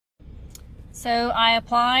So I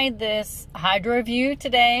applied this Hydro View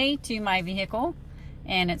today to my vehicle,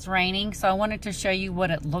 and it's raining, so I wanted to show you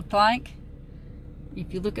what it looked like.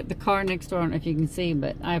 If you look at the car next door, I don't know if you can see,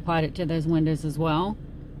 but I applied it to those windows as well.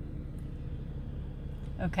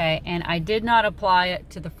 Okay, and I did not apply it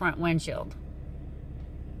to the front windshield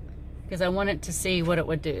because I wanted to see what it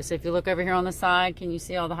would do. So if you look over here on the side, can you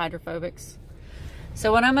see all the hydrophobics?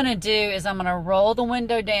 So what I'm going to do is I'm going to roll the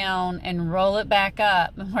window down and roll it back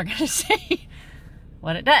up, and we're going to see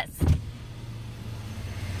what it does.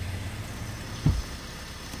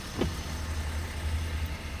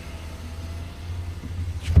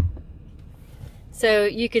 So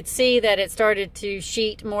you could see that it started to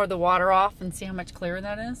sheet more of the water off, and see how much clearer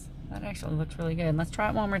that is? That actually looks really good. Let's try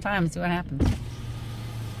it one more time and see what happens.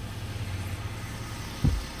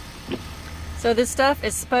 So this stuff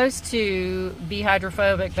is supposed to be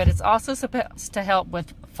hydrophobic, but it's also supposed to help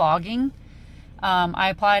with fogging.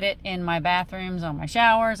 I applied it in my bathrooms, on my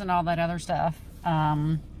showers, and all that other stuff.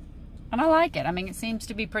 And I like it. I mean, it seems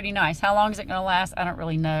to be pretty nice. How long is it going to last? I don't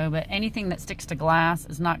really know, but anything that sticks to glass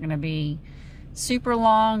is not going to be super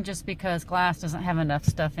long, just because glass doesn't have enough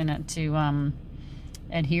stuff in it to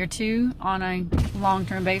adhere to on a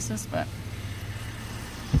long-term basis. But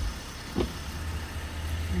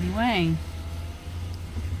anyway,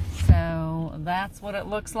 so that's what it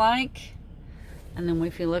looks like. And then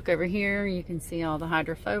if you look over here, you can see all the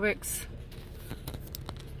hydrophobics.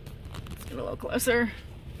 Let's get a little closer.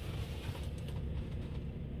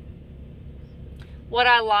 What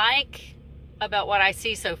I like about what I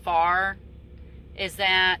see so far is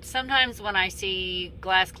that sometimes when I see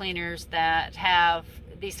glass cleaners that have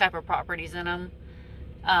these type of properties in them,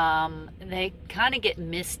 they kind of get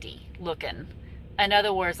misty looking. In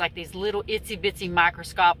other words, like these little itsy bitsy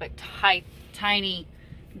microscopic type tiny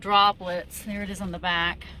droplets. There it is on the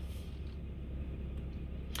back.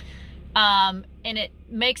 And it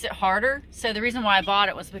makes it harder. So the reason why I bought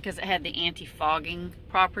it was because it had the anti-fogging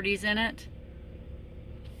properties in it.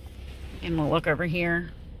 And we'll look over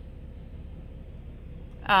here.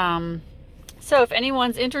 So if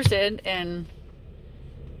anyone's interested in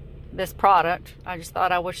this product, I just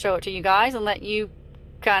thought I would show it to you guys and let you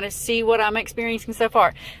kind of see what I'm experiencing so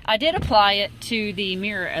far. I did apply it to the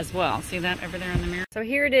mirror as well. See that over there on the mirror? So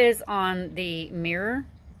here it is on the mirror.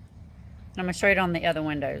 I'm going to show it on the other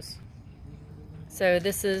windows. So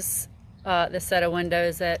this is the set of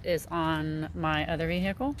windows that is on my other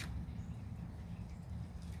vehicle.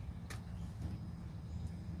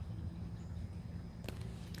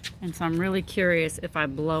 And so I'm really curious if I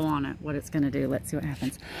blow on it, what it's going to do. Let's see what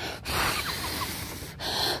happens.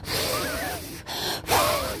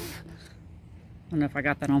 I don't know if I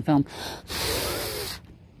got that on film.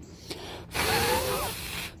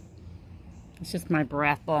 It's just my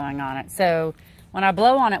breath blowing on it. So when I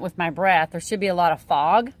blow on it with my breath, there should be a lot of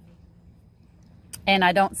fog. And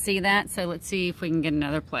I don't see that. So let's see if we can get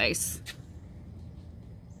another place.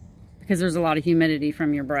 Because there's a lot of humidity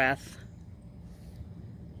from your breath.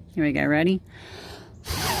 Here we go, ready?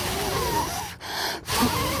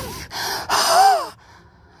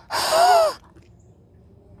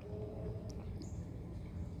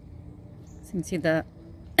 So you can see the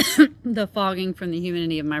the fogging from the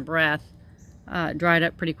humidity of my breath dried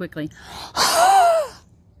up pretty quickly.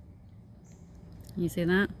 You see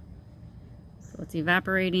that? So it's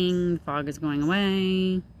evaporating, the fog is going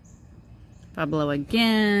away. If I blow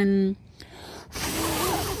again,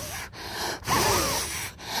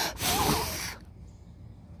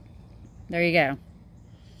 there you go.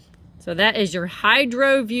 So that is your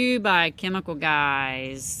Hydro View by Chemical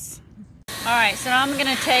Guys. All right, so now I'm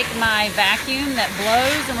gonna take my vacuum that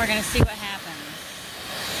blows and we're gonna see what happens.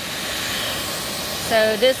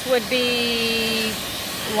 So this would be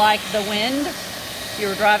like the wind if you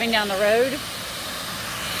were driving down the road,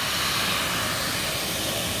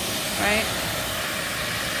 right?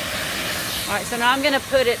 All right, so now I'm gonna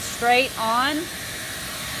put it straight on.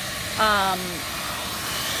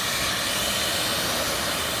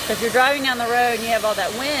 So if you're driving down the road and you have all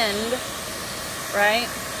that wind, right?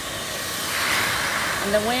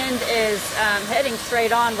 And the wind is heading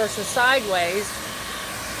straight on versus sideways,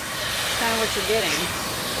 that's kind of what you're getting.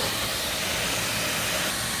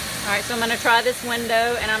 All right, so I'm going to try this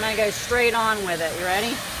window and I'm going to go straight on with it. You ready?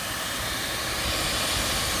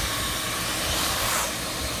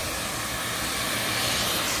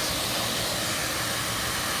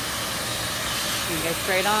 You can go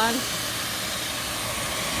straight on.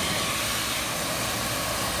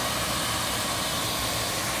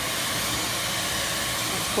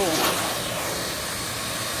 Cool.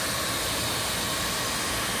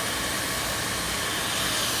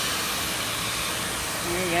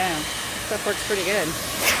 There you go. Stuff works pretty good.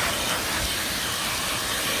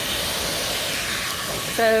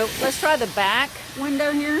 So let's try the back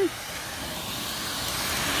window here.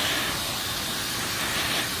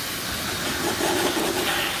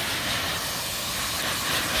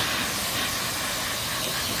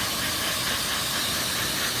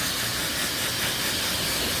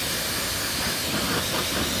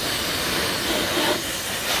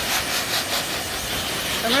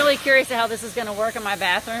 I'm really curious how this is going to work in my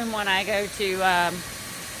bathroom when I go to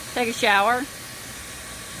take a shower.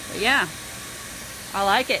 But yeah, I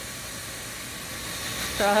like it.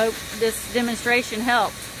 So I hope this demonstration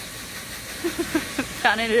helped.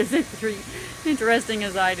 Found it as interesting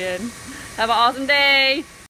as I did. Have an awesome day.